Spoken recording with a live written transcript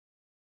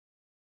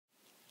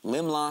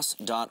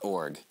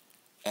Limloss.org,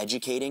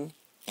 educating,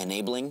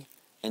 enabling,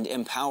 and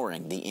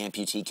empowering the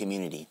amputee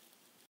community.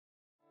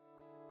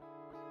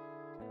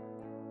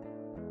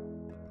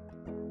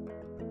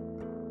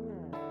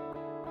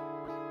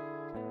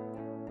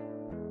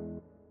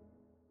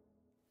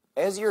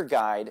 As your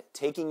guide,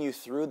 taking you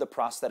through the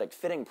prosthetic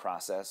fitting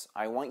process,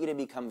 I want you to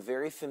become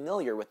very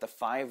familiar with the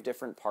 5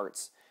 different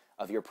parts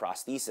of your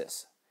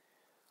prosthesis.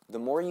 The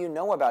more you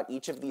know about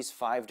each of these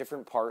 5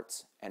 different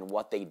parts and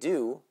what they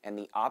do and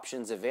the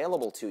options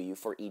available to you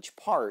for each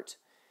part,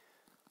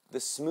 the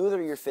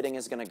smoother your fitting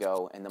is going to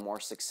go and the more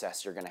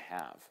success you're going to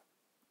have.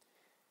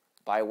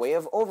 By way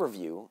of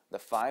overview, the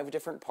 5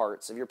 different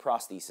parts of your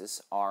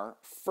prosthesis are: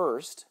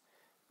 first,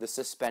 the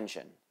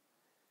suspension;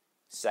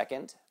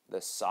 second,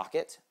 the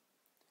socket;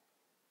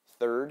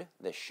 third,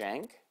 the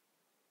shank;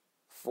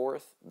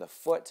 fourth, the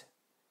foot;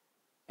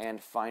 and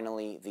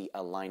finally, the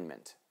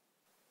alignment.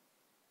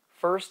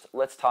 First,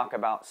 let's talk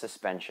about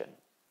suspension.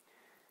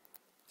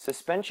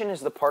 Suspension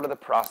is the part of the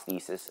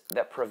prosthesis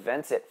that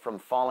prevents it from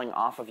falling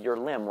off of your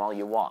limb while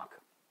you walk.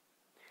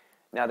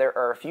 Now, there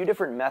are a few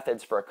different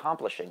methods for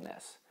accomplishing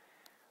this,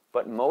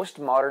 but most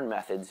modern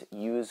methods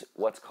use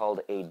what's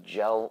called a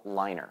gel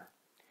liner.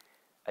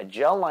 A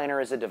gel liner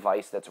is a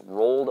device that's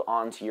rolled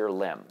onto your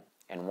limb,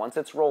 and once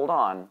it's rolled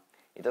on,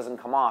 it doesn't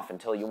come off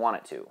until you want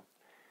it to.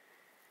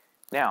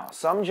 Now,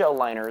 some gel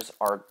liners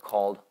are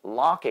called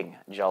locking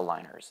gel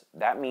liners.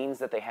 That means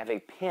that they have a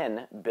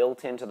pin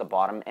built into the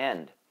bottom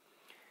end.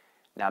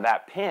 Now,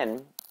 that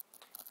pin,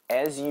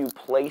 as you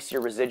place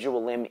your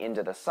residual limb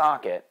into the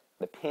socket,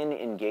 the pin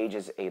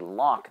engages a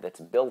lock that's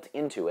built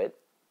into it,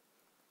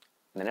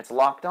 and then it's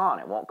locked on.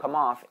 It won't come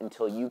off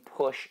until you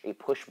push a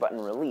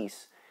push-button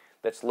release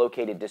that's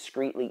located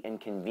discreetly and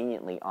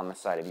conveniently on the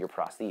side of your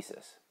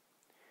prosthesis.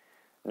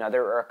 Now,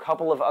 there are a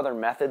couple of other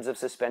methods of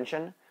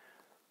suspension,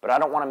 but I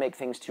don't want to make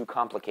things too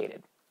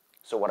complicated.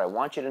 So what I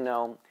want you to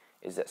know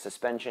is that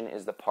suspension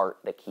is the part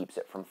that keeps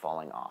it from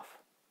falling off.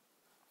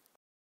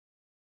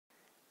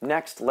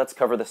 Next, let's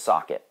cover the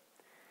socket.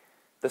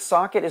 The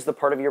socket is the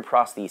part of your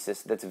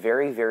prosthesis that's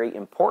very, very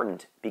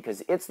important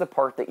because it's the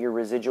part that your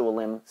residual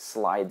limb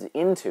slides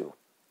into.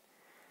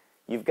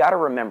 You've got to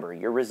remember,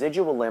 your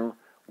residual limb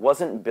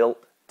wasn't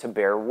built to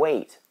bear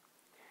weight.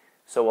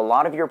 So a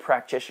lot of your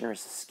practitioner's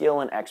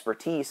skill and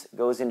expertise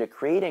goes into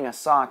creating a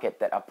socket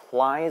that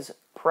applies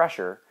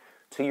pressure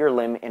to your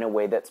limb in a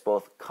way that's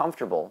both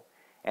comfortable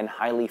and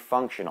highly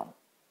functional.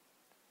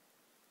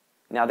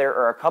 Now, there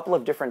are a couple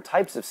of different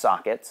types of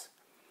sockets,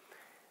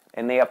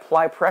 and they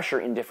apply pressure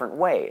in different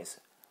ways.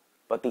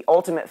 But the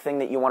ultimate thing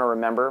that you want to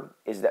remember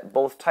is that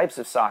both types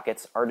of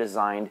sockets are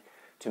designed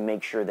to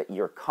make sure that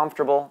you're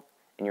comfortable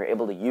and you're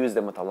able to use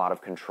them with a lot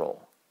of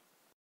control.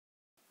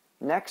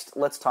 Next,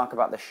 let's talk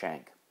about the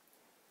shank.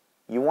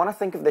 You want to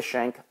think of the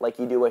shank like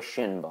you do a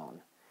shin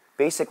bone.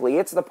 Basically,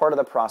 it's the part of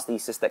the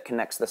prosthesis that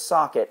connects the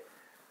socket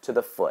to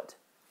the foot.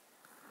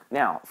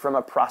 Now, from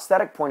a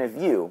prosthetic point of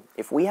view,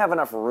 if we have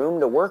enough room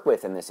to work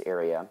with in this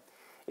area,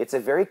 it's a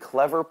very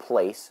clever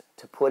place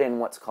to put in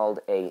what's called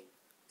a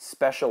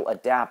special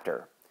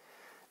adapter.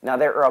 Now,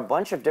 there are a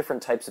bunch of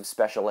different types of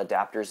special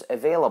adapters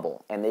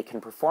available, and they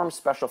can perform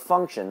special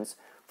functions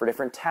for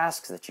different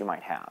tasks that you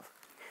might have.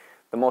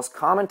 The most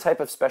common type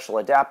of special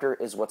adapter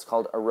is what's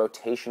called a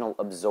rotational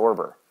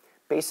absorber.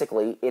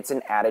 Basically, it's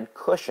an added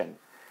cushion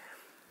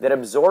that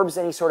absorbs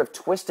any sort of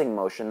twisting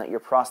motion that your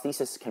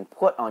prosthesis can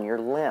put on your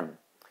limb.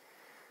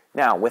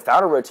 Now,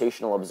 without a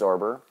rotational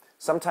absorber,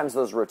 sometimes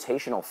those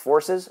rotational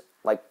forces,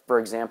 like for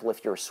example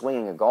if you're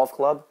swinging a golf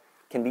club,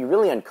 can be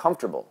really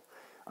uncomfortable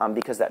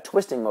because that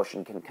twisting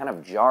motion can kind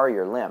of jar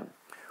your limb.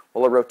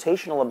 Well, a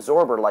rotational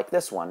absorber like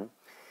this one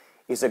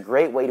is a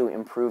great way to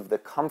improve the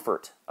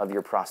comfort of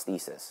your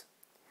prosthesis.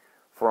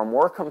 For a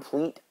more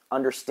complete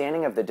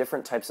understanding of the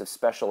different types of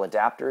special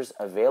adapters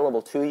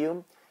available to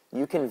you,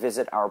 you can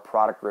visit our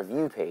product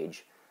review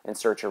page and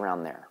search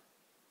around there.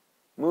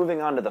 Moving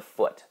on to the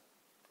foot.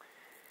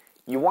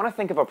 You want to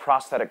think of a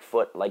prosthetic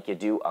foot like you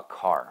do a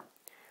car.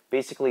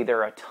 Basically, there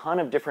are a ton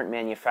of different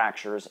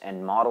manufacturers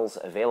and models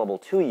available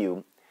to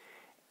you,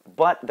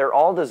 but they're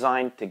all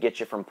designed to get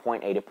you from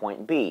point A to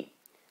point B,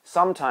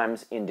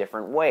 sometimes in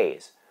different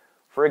ways.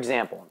 For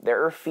example,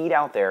 there are feet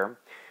out there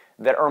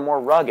that are more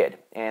rugged,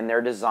 and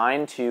they're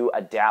designed to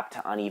adapt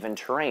to uneven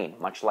terrain,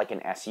 much like an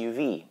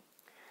SUV.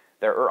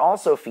 There are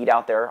also feet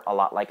out there a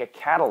lot like a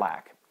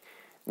Cadillac,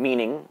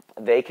 meaning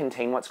they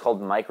contain what's called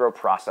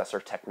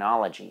microprocessor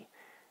technology.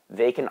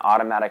 They can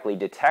automatically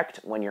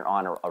detect when you're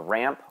on a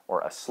ramp or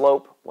a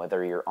slope,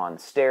 whether you're on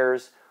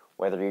stairs,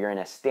 whether you're in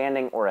a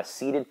standing or a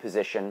seated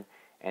position,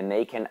 and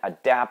they can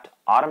adapt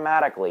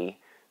automatically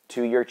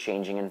to your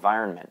changing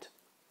environment.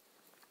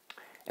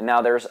 And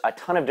now there's a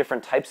ton of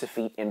different types of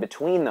feet in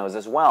between those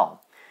as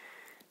well.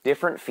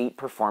 Different feet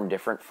perform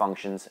different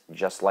functions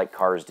just like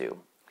cars do.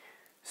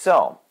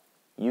 So,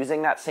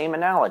 using that same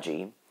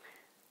analogy,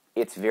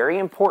 it's very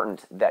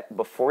important that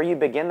before you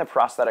begin the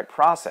prosthetic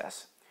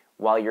process,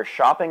 while you're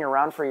shopping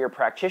around for your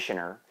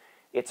practitioner,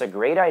 it's a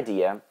great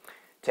idea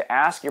to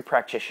ask your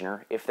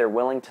practitioner if they're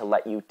willing to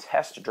let you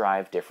test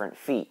drive different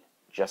feet,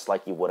 just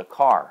like you would a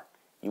car.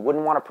 You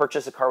wouldn't want to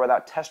purchase a car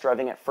without test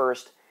driving it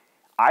first.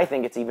 I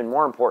think it's even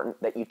more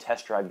important that you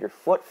test drive your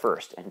foot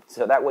first, and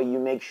so that way you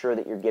make sure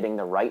that you're getting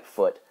the right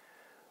foot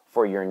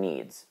for your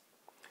needs.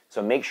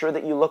 So make sure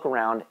that you look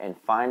around and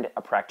find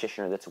a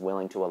practitioner that's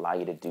willing to allow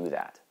you to do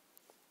that.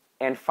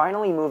 And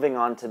finally, moving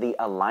on to the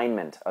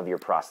alignment of your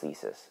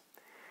prosthesis.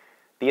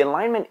 The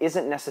alignment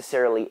isn't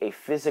necessarily a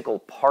physical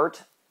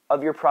part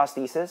of your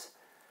prosthesis.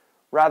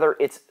 Rather,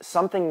 it's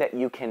something that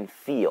you can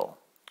feel.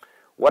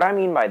 What I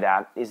mean by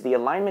that is the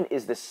alignment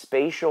is the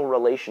spatial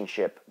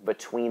relationship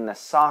between the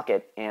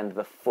socket and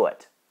the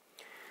foot.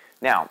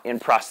 Now, in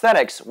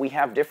prosthetics, we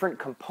have different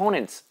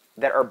components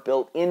that are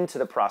built into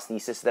the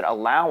prosthesis that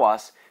allow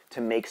us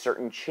to make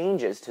certain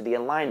changes to the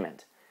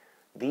alignment.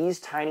 These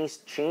tiny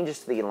changes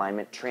to the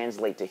alignment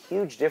translate to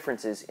huge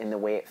differences in the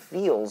way it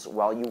feels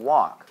while you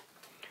walk.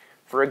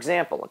 For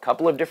example, a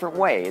couple of different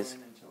ways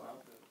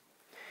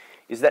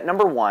is that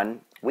number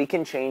one, we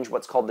can change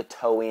what's called the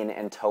toe in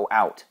and toe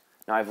out.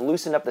 Now, I've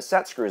loosened up the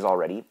set screws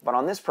already, but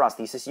on this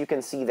prosthesis you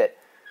can see that,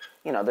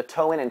 the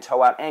toe in and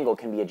toe out angle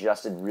can be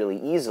adjusted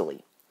really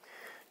easily.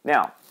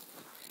 Now,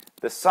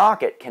 the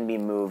socket can be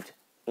moved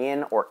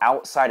in or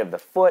outside of the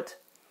foot.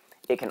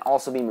 It can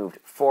also be moved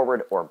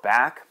forward or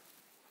back.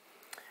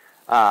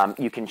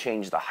 You can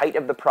change the height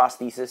of the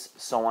prosthesis,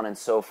 so on and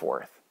so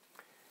forth.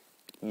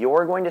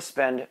 You're going to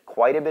spend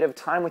quite a bit of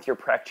time with your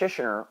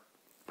practitioner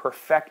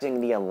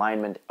perfecting the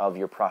alignment of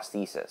your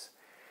prosthesis.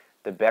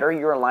 The better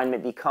your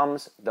alignment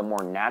becomes, the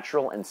more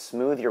natural and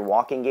smooth your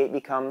walking gait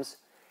becomes,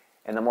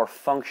 and the more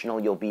functional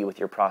you'll be with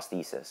your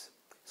prosthesis.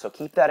 So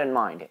keep that in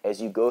mind. As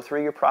you go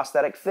through your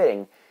prosthetic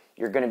fitting,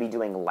 you're going to be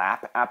doing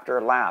lap after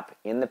lap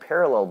in the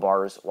parallel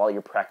bars while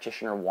your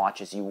practitioner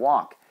watches you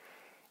walk.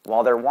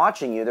 While they're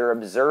watching you, they're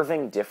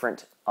observing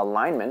different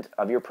alignment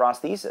of your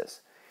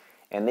prosthesis,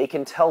 and they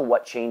can tell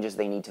what changes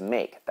they need to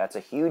make. That's a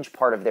huge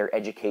part of their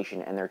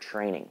education and their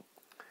training.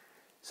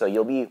 So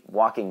you'll be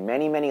walking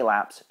many, many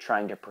laps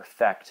trying to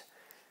perfect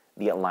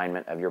the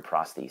alignment of your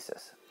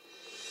prosthesis.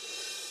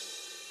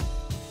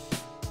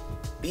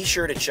 Be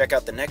sure to check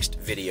out the next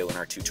video in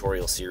our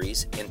tutorial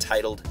series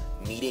entitled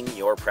Meeting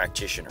Your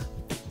Practitioner.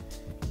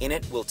 In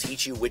it, we'll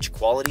teach you which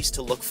qualities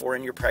to look for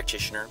in your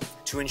practitioner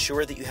to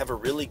ensure that you have a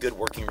really good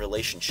working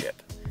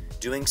relationship.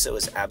 Doing so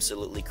is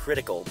absolutely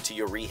critical to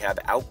your rehab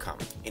outcome.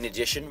 In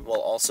addition,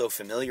 we'll also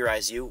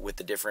familiarize you with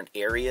the different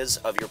areas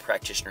of your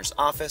practitioner's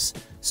office,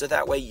 so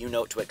that way you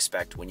know what to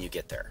expect when you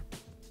get there.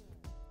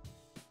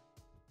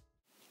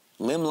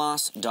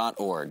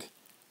 Limloss.org,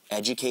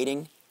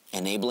 educating,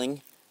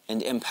 enabling,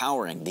 and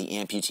empowering the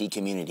amputee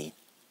community.